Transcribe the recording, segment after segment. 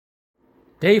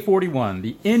Day 41,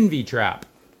 the envy trap.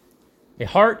 A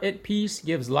heart at peace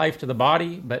gives life to the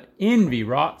body, but envy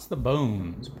rots the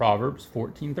bones. Proverbs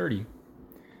 14:30.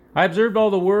 I observed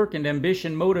all the work and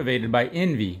ambition motivated by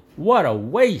envy. What a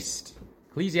waste!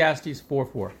 Ecclesiastes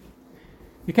 4:4.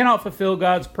 You cannot fulfill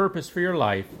God's purpose for your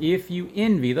life if you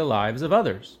envy the lives of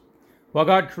others. While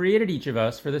God created each of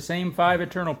us for the same 5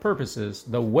 eternal purposes,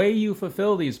 the way you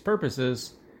fulfill these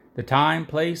purposes, the time,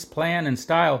 place, plan, and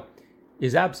style,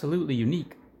 is absolutely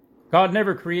unique. God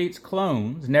never creates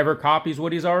clones, never copies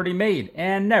what He's already made,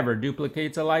 and never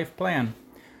duplicates a life plan.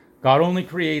 God only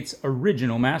creates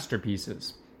original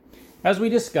masterpieces. As we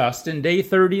discussed in Day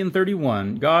 30 and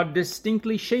 31, God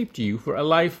distinctly shaped you for a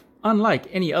life unlike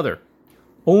any other.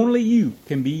 Only you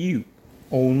can be you.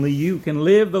 Only you can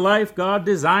live the life God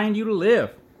designed you to live.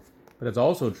 But it's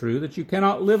also true that you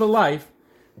cannot live a life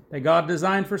that God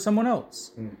designed for someone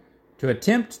else. To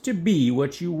attempt to be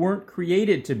what you weren't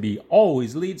created to be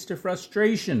always leads to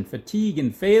frustration, fatigue,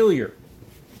 and failure.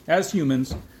 As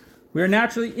humans, we are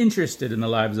naturally interested in the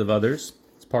lives of others.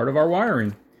 It's part of our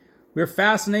wiring. We are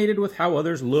fascinated with how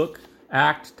others look,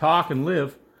 act, talk, and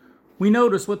live. We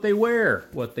notice what they wear,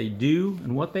 what they do,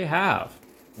 and what they have.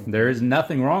 There is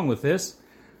nothing wrong with this,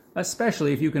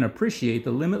 especially if you can appreciate the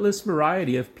limitless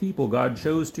variety of people God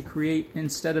chose to create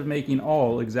instead of making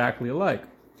all exactly alike.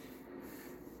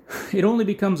 It only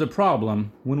becomes a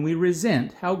problem when we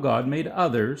resent how God made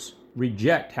others,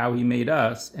 reject how He made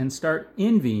us, and start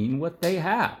envying what they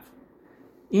have.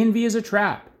 Envy is a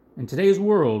trap. In today's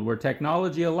world, where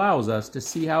technology allows us to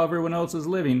see how everyone else is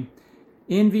living,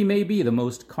 envy may be the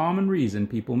most common reason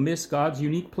people miss God's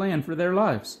unique plan for their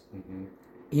lives.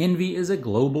 Envy is a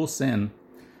global sin.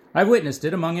 I've witnessed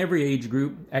it among every age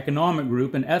group, economic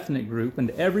group, and ethnic group, and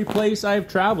every place I've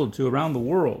traveled to around the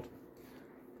world.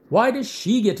 Why does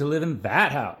she get to live in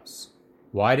that house?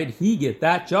 Why did he get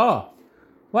that job?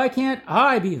 Why can't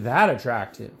I be that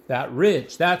attractive, that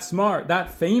rich, that smart,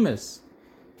 that famous?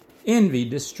 Envy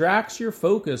distracts your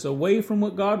focus away from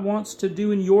what God wants to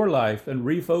do in your life and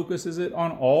refocuses it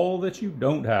on all that you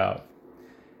don't have.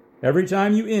 Every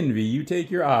time you envy, you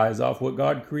take your eyes off what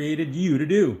God created you to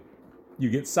do. You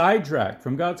get sidetracked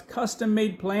from God's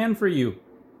custom-made plan for you.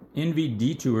 Envy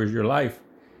detours your life,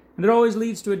 and it always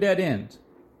leads to a dead end.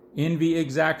 Envy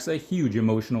exacts a huge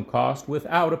emotional cost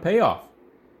without a payoff.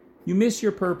 You miss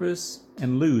your purpose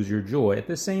and lose your joy at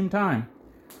the same time.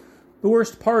 The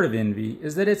worst part of envy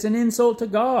is that it's an insult to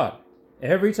God.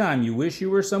 Every time you wish you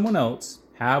were someone else,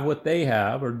 have what they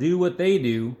have, or do what they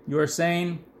do, you are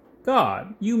saying,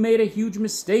 God, you made a huge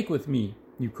mistake with me.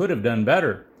 You could have done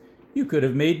better. You could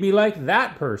have made me like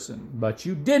that person, but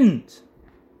you didn't.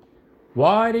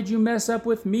 Why did you mess up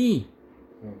with me?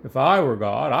 If I were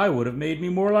God, I would have made me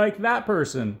more like that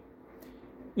person.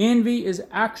 Envy is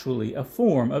actually a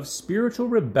form of spiritual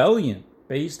rebellion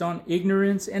based on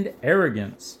ignorance and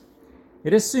arrogance.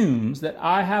 It assumes that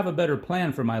I have a better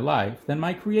plan for my life than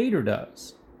my Creator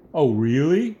does. Oh,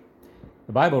 really?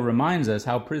 The Bible reminds us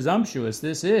how presumptuous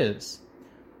this is.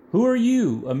 Who are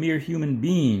you, a mere human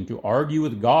being, to argue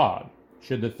with God?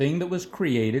 Should the thing that was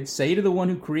created say to the one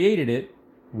who created it,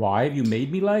 why have you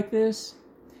made me like this?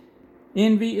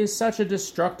 Envy is such a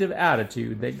destructive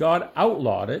attitude that God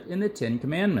outlawed it in the 10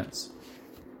 Commandments.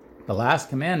 The last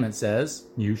commandment says,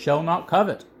 you shall not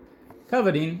covet.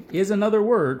 Coveting is another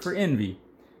word for envy.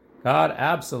 God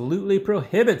absolutely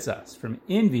prohibits us from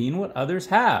envying what others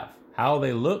have, how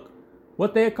they look,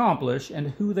 what they accomplish,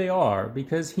 and who they are,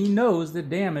 because He knows the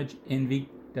damage envy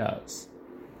does.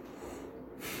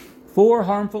 4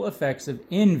 harmful effects of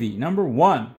envy. Number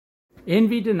 1,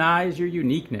 envy denies your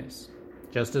uniqueness.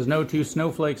 Just as no 2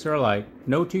 snowflakes are alike,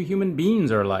 no 2 human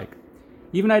beings are alike.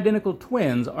 Even identical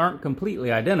twins aren't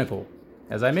completely identical.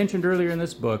 As I mentioned earlier in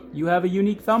this book, you have a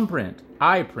unique thumbprint,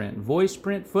 eye print, voice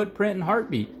print, footprint, and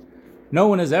heartbeat. No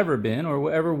one has ever been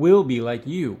or ever will be like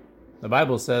you. The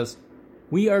Bible says,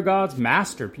 we are God's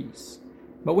masterpiece.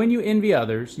 But when you envy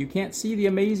others, you can't see the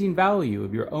amazing value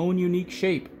of your own unique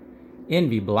shape.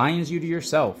 Envy blinds you to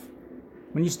yourself.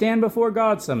 When you stand before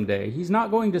God someday, He's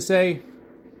not going to say,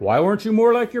 why weren't you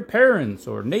more like your parents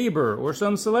or neighbor or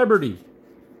some celebrity?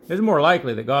 It's more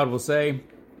likely that God will say,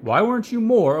 why weren't you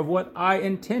more of what I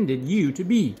intended you to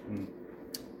be?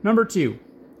 Number 2,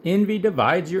 envy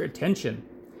divides your attention.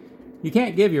 You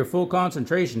can't give your full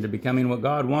concentration to becoming what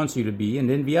God wants you to be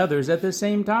and envy others at the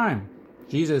same time.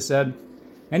 Jesus said,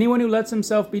 anyone who lets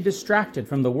himself be distracted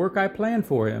from the work I planned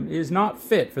for him is not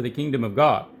fit for the kingdom of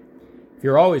God. If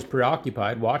you're always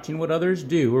preoccupied watching what others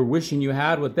do or wishing you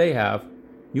had what they have,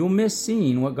 you'll miss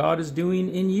seeing what God is doing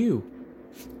in you.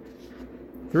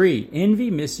 3,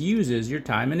 envy misuses your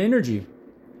time and energy.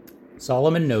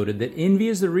 Solomon noted that envy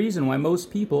is the reason why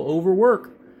most people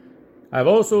overwork. I've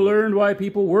also learned why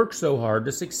people work so hard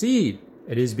to succeed.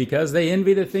 It is because they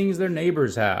envy the things their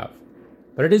neighbors have.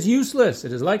 But it is useless.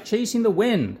 It is like chasing the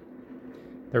wind.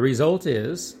 The result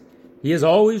is, he is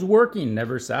always working,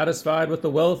 never satisfied with the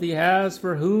wealth he has.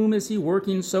 For whom is he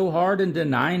working so hard and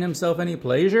denying himself any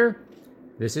pleasure?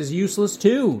 This is useless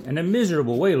too, and a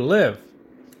miserable way to live.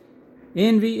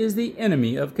 Envy is the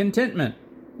enemy of contentment.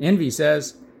 Envy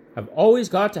says, I've always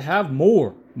got to have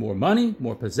more money,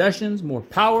 more possessions, more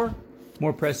power,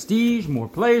 more prestige, more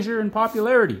pleasure, and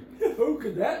popularity. Who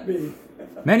could that be?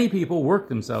 Many people work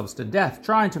themselves to death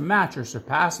trying to match or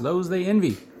surpass those they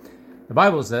envy. The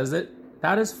Bible says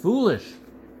that is foolish.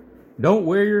 Don't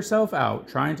wear yourself out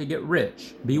trying to get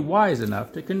rich. Be wise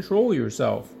enough to control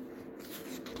yourself.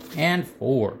 And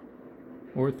 4.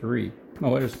 Or 3.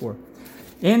 No, it is 4.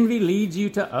 Envy leads you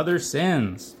to other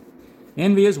sins.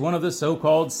 Envy is one of the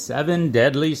so-called 7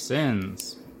 deadly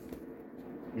sins.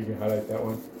 You can highlight that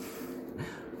one.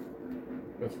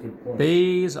 That's a good point.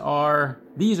 These are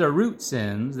root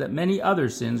sins that many other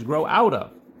sins grow out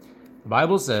of. The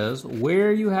Bible says,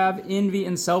 where you have envy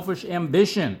and selfish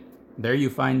ambition, there you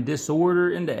find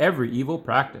disorder into every evil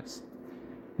practice.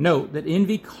 Note that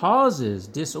envy causes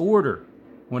disorder.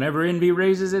 Whenever envy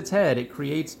raises its head, it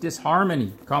creates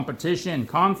disharmony, competition,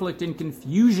 conflict, and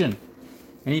confusion.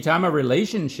 Anytime a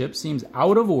relationship seems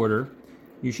out of order,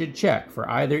 you should check for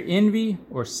either envy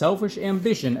or selfish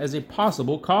ambition as a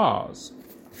possible cause.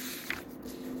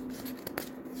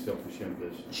 Selfish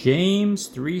ambition. James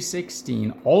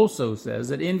 3:16 also says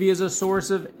that envy is a source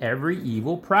of every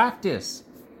evil practice.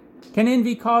 Can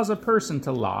envy cause a person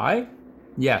to lie?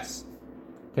 Yes.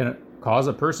 Can it cause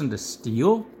a person to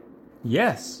steal?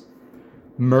 Yes.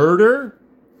 Murder?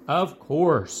 Of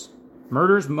course.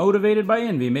 Murders motivated by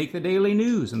envy make the daily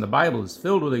news, and the Bible is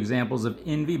filled with examples of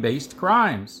envy-based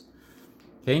crimes.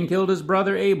 Cain killed his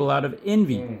brother Abel out of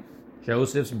envy.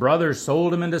 Joseph's brothers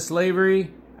sold him into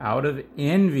slavery out of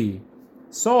envy.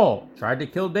 Saul tried to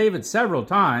kill David several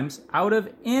times out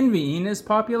of envying his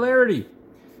popularity.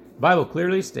 The Bible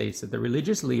clearly states that the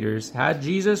religious leaders had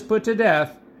Jesus put to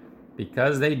death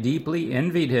because they deeply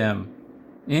envied him.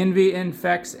 Envy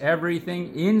infects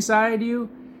everything inside you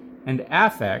and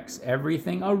affects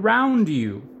everything around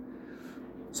you.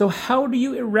 So how do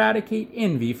you eradicate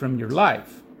envy from your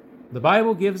life? The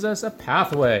Bible gives us a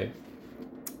pathway.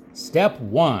 Step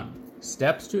 1.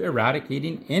 Steps to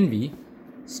eradicating envy.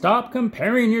 Stop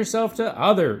comparing yourself to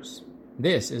others.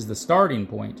 This is the starting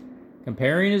point.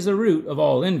 Comparing is the root of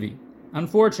all envy.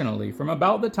 Unfortunately, from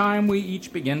about the time we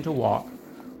each begin to walk,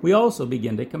 we also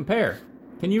begin to compare.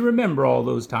 Can you remember all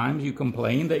those times you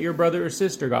complained that your brother or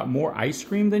sister got more ice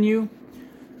cream than you?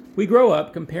 We grow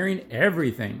up comparing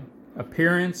everything: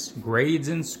 appearance, grades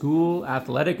in school,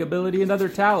 athletic ability, and other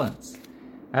talents.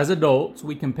 As adults,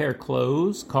 we compare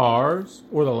clothes, cars,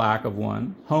 or the lack of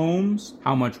one, homes,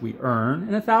 how much we earn,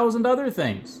 and 1,000 other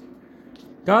things.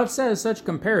 God says such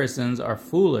comparisons are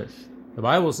foolish. The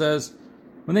Bible says,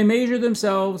 when they measure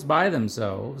themselves by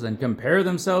themselves and compare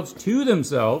themselves to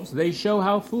themselves, they show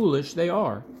how foolish they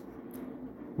are.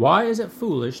 Why is it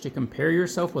foolish to compare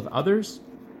yourself with others?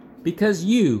 Because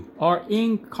you are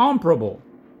incomparable.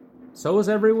 So is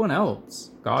everyone else.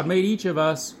 God made each of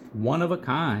us one of a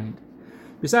kind.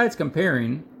 Besides,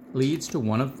 comparing leads to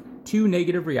one of 2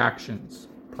 negative reactions: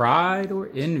 pride or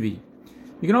envy.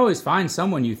 You can always find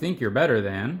someone you think you're better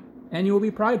than, and you will be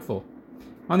prideful.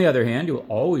 On the other hand, you will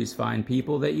always find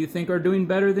people that you think are doing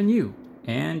better than you,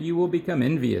 and you will become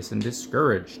envious and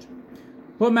discouraged.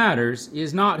 What matters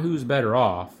is not who's better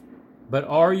off, but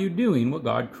are you doing what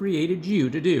God created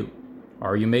you to do?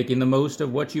 Are you making the most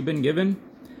of what you've been given?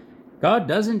 God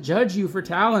doesn't judge you for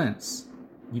talents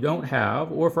you don't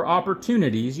have or for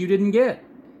opportunities you didn't get.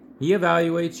 He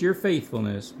evaluates your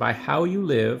faithfulness by how you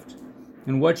lived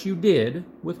and what you did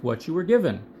with what you were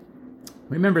given.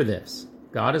 Remember this: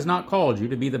 God has not called you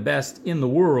to be the best in the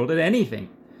world at anything.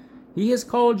 He has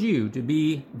called you to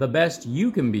be the best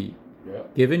you can be,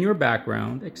 given your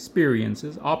background,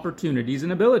 experiences, opportunities,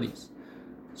 and abilities.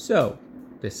 So,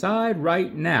 decide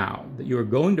right now that you are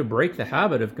going to break the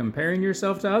habit of comparing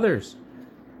yourself to others.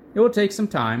 It will take some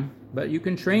time, but you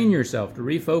can train yourself to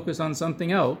refocus on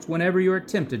something else whenever you are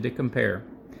tempted to compare.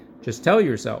 Just tell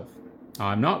yourself,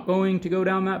 I'm not going to go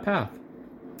down that path,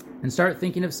 and start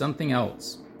thinking of something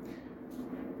else.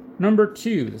 Number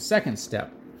 2, the second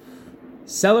step.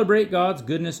 Celebrate God's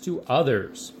goodness to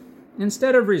others.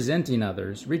 Instead of resenting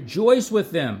others, rejoice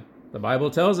with them. The Bible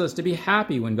tells us to be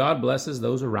happy when God blesses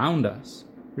those around us.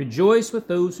 Rejoice with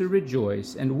those who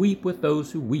rejoice, and weep with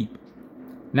those who weep.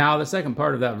 Now, the second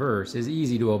part of that verse is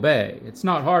easy to obey. It's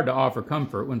not hard to offer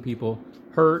comfort when people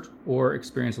hurt or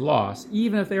experience loss,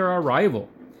 even if they are a rival.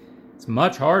 It's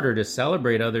much harder to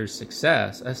celebrate others'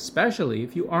 success, especially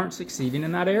if you aren't succeeding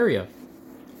in that area.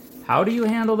 How do you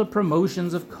handle the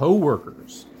promotions of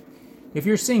coworkers? If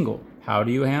you're single, how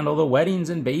do you handle the weddings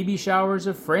and baby showers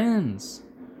of friends?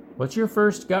 What's your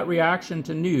first gut reaction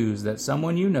to news that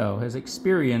someone you know has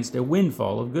experienced a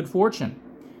windfall of good fortune?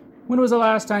 When was the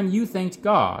last time you thanked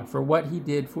God for what He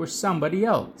did for somebody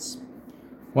else?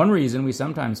 One reason we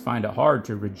sometimes find it hard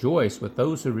to rejoice with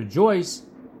those who rejoice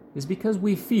is because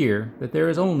we fear that there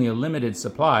is only a limited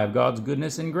supply of God's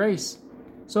goodness and grace.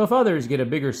 So if others get a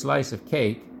bigger slice of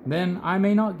cake, then I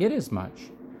may not get as much.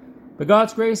 But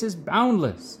God's grace is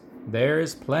boundless. There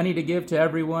is plenty to give to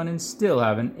everyone and still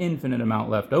have an infinite amount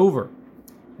left over.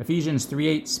 Ephesians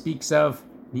 3:8 speaks of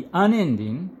the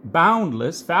unending,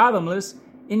 boundless, fathomless,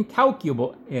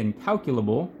 incalculable,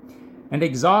 and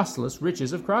exhaustless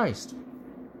riches of Christ.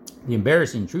 The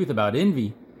embarrassing truth about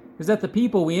envy is that the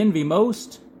people we envy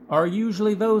most are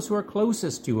usually those who are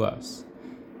closest to us.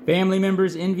 Family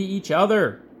members envy each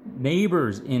other.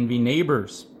 Neighbors envy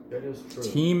neighbors. That is true.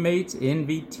 Teammates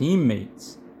envy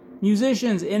teammates.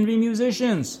 Musicians envy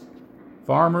musicians.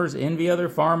 Farmers envy other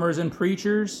farmers, and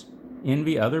preachers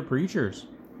envy other preachers.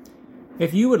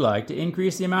 If you would like to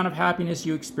increase the amount of happiness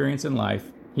you experience in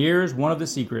life, here's one of the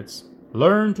secrets.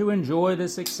 Learn to enjoy the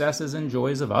successes and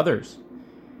joys of others.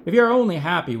 If you are only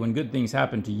happy when good things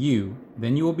happen to you,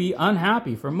 then you will be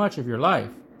unhappy for much of your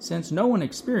life, since no one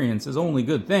experiences only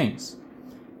good things.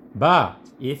 But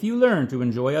if you learn to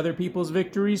enjoy other people's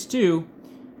victories too,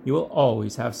 you will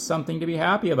always have something to be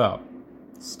happy about.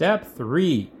 Step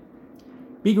 3.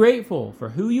 Be grateful for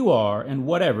who you are and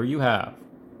whatever you have.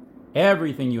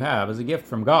 Everything you have is a gift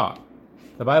from God.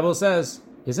 The Bible says,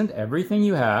 isn't everything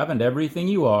you have and everything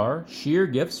you are sheer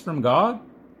gifts from God?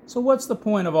 So what's the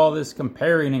point of all this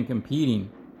comparing and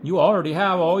competing? You already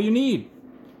have all you need.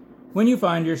 When you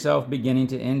find yourself beginning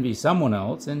to envy someone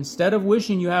else, instead of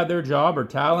wishing you had their job or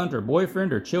talent or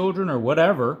boyfriend or children or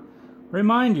whatever,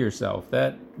 remind yourself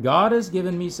that God has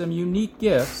given me some unique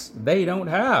gifts they don't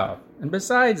have. And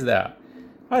besides that,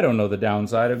 I don't know the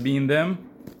downside of being them.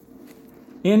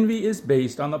 Envy is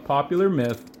based on the popular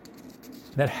myth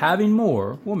that having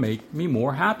more will make me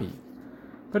more happy.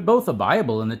 But both the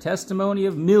Bible and the testimony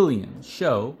of millions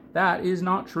show that is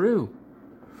not true.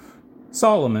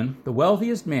 Solomon, the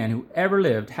wealthiest man who ever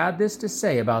lived, had this to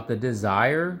say about the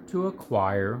desire to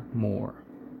acquire more.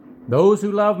 Those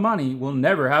who love money will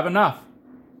never have enough.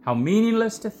 How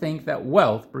meaningless to think that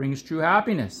wealth brings true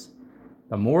happiness.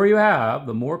 The more you have,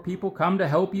 the more people come to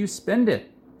help you spend it.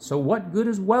 So what good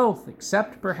is wealth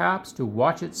except perhaps to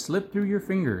watch it slip through your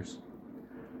fingers?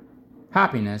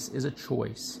 Happiness is a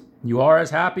choice. You are as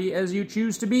happy as you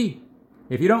choose to be.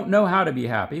 If you don't know how to be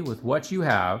happy with what you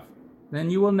have, then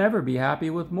you will never be happy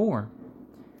with more.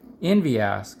 Envy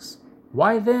asks,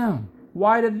 why them?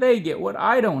 Why did they get what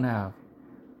I don't have?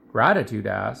 Gratitude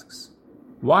asks,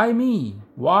 why me?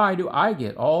 Why do I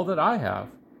get all that I have?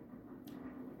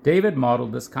 David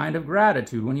modeled this kind of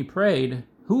gratitude when he prayed,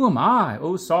 who am I,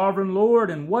 O sovereign Lord,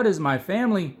 and what is my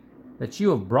family, that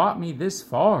you have brought me this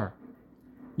far?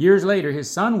 Years later, his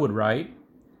son would write,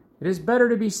 it is better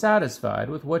to be satisfied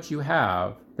with what you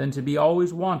have than to be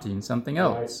always wanting something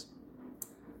else.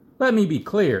 Let me be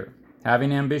clear.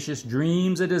 Having ambitious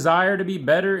dreams, a desire to be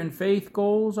better, and faith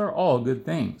goals are all good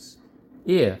things,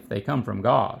 if they come from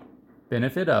God,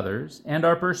 benefit others, and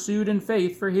are pursued in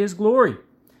faith for His glory.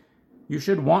 You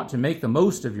should want to make the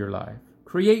most of your life,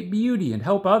 create beauty, and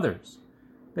help others.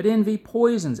 But envy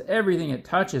poisons everything it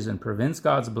touches and prevents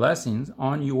God's blessings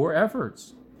on your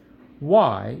efforts.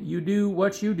 Why you do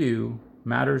what you do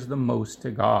matters the most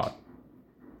to God.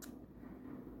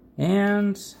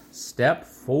 And step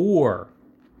 4.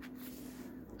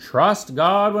 Trust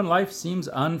God when life seems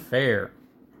unfair.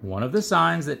 One of the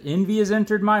signs that envy has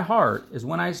entered my heart is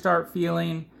when I start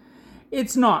feeling,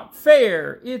 it's not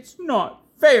fair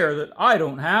that I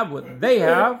don't have what they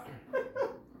have.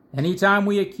 Anytime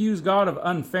we accuse God of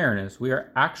unfairness, we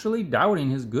are actually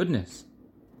doubting His goodness.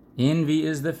 Envy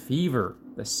is the fever,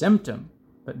 the symptom,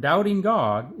 but doubting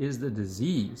God is the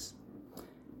disease.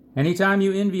 Anytime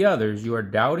you envy others, you are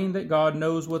doubting that God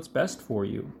knows what's best for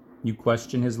you. You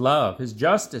question His love, His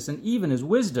justice, and even His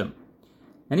wisdom.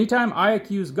 Anytime I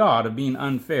accuse God of being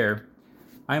unfair,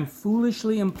 I am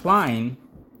foolishly implying,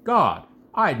 God,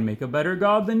 I'd make a better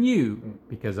God than you,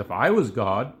 because if I was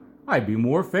God, I'd be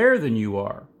more fair than you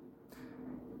are.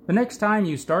 The next time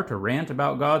you start to rant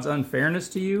about God's unfairness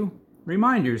to you,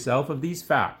 remind yourself of these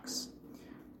facts.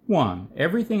 1.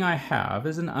 Everything I have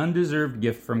is an undeserved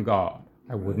gift from God.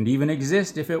 I wouldn't even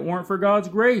exist if it weren't for God's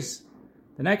grace.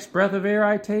 The next breath of air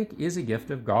I take is a gift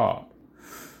of God.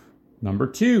 Number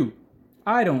 2,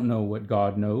 I don't know what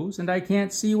God knows, and I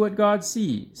can't see what God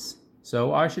sees,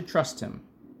 so I should trust him.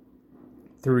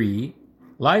 3,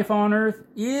 life on earth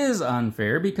is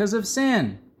unfair because of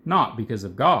sin, not because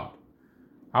of God.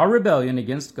 Our rebellion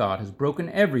against God has broken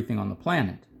everything on the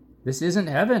planet. This isn't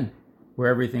heaven, where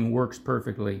everything works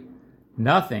perfectly.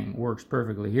 Nothing works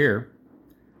perfectly here.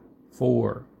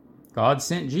 4, God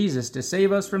sent Jesus to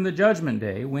save us from the judgment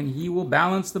day when he will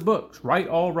balance the books, right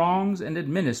all wrongs, and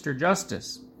administer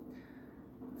justice.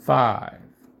 5,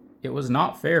 it was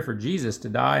not fair for Jesus to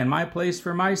die in my place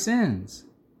for my sins,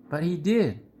 but he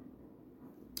did.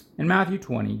 In Matthew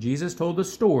 20, Jesus told the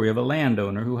story of a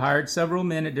landowner who hired several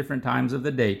men at different times of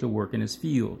the day to work in his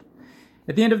field.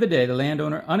 At the end of the day, the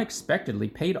landowner unexpectedly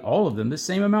paid all of them the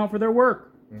same amount for their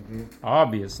work.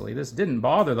 Obviously, this didn't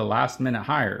bother the last-minute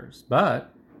hires,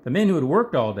 but the men who had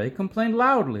worked all day complained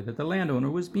loudly that the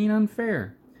landowner was being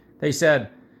unfair. They said,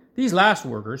 "These last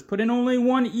workers put in only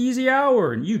 1 easy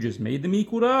hour, and you just made them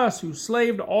equal to us, who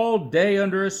slaved all day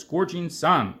under a scorching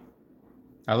sun."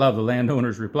 I love the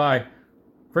landowner's reply.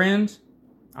 "Friends,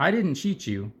 I didn't cheat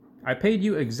you. I paid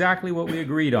you exactly what we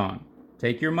agreed on.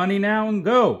 Take your money now and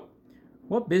go.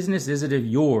 What business is it of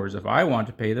yours if I want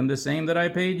to pay them the same that I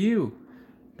paid you?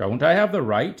 Don't I have the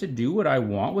right to do what I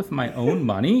want with my own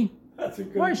money?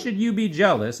 Why should you be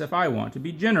jealous if I want to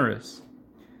be generous?"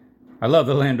 I love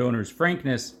the landowner's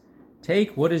frankness.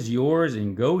 Take what is yours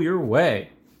and go your way.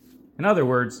 In other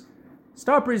words,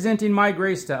 stop resenting my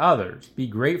grace to others. Be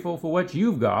grateful for what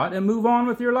you've got and move on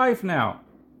with your life now.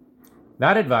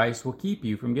 That advice will keep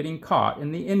you from getting caught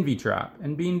in the envy trap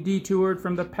and being detoured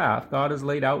from the path God has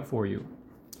laid out for you.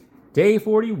 Day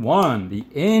 41, the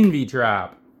envy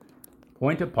trap.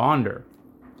 Point to ponder.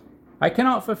 I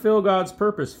cannot fulfill God's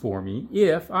purpose for me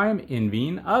if I am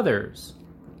envying others.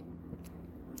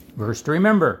 Verse to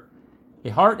remember. A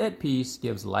heart at peace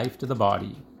gives life to the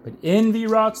body, but envy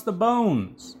rots the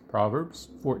bones. Proverbs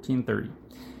 14:30.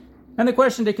 And the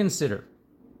question to consider.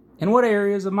 In what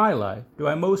areas of my life do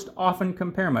I most often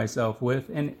compare myself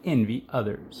with and envy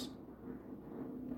others?